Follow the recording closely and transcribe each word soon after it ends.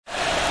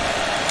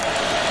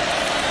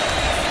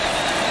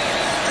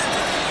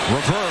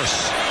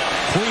Reverse.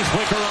 Flea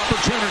flicker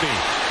opportunity.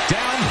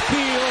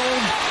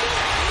 Downfield.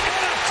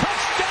 And a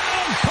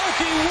touchdown,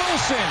 Pokey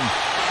Wilson.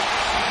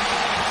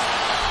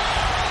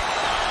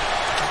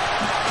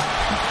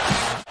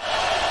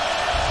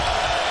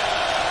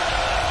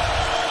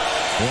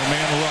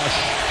 Four-man rush.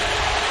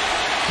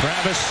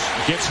 Travis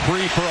gets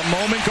free for a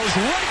moment, goes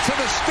right to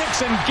the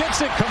sticks and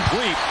gets it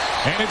complete.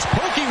 And it's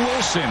Pokey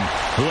Wilson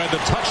who had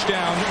the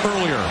touchdown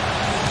earlier.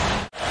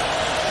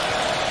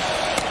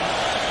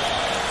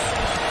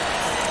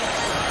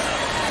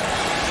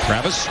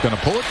 Travis going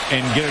to pull it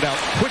and get it out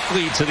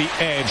quickly to the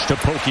edge to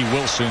Pokey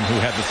Wilson, who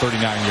had the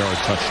 39-yard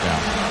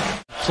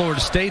touchdown.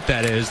 Florida State,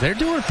 that is. They're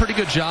doing a pretty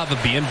good job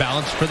of being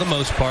balanced for the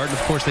most part. And,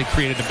 of course, they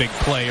created a big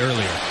play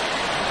earlier.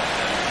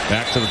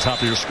 Back to the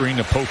top of your screen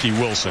to Pokey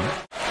Wilson.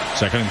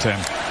 2nd and 10.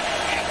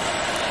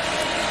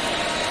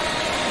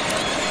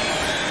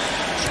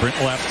 Sprint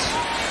left.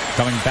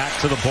 Coming back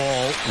to the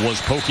ball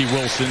was Pokey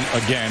Wilson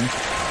again.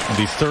 It'll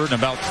be 3rd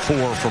and about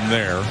 4 from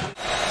there.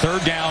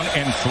 3rd down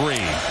and 3.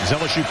 Is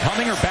LSU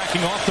coming or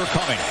backing off? They're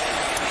coming.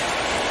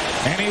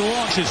 And he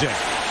launches it.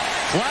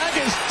 Flag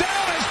is down.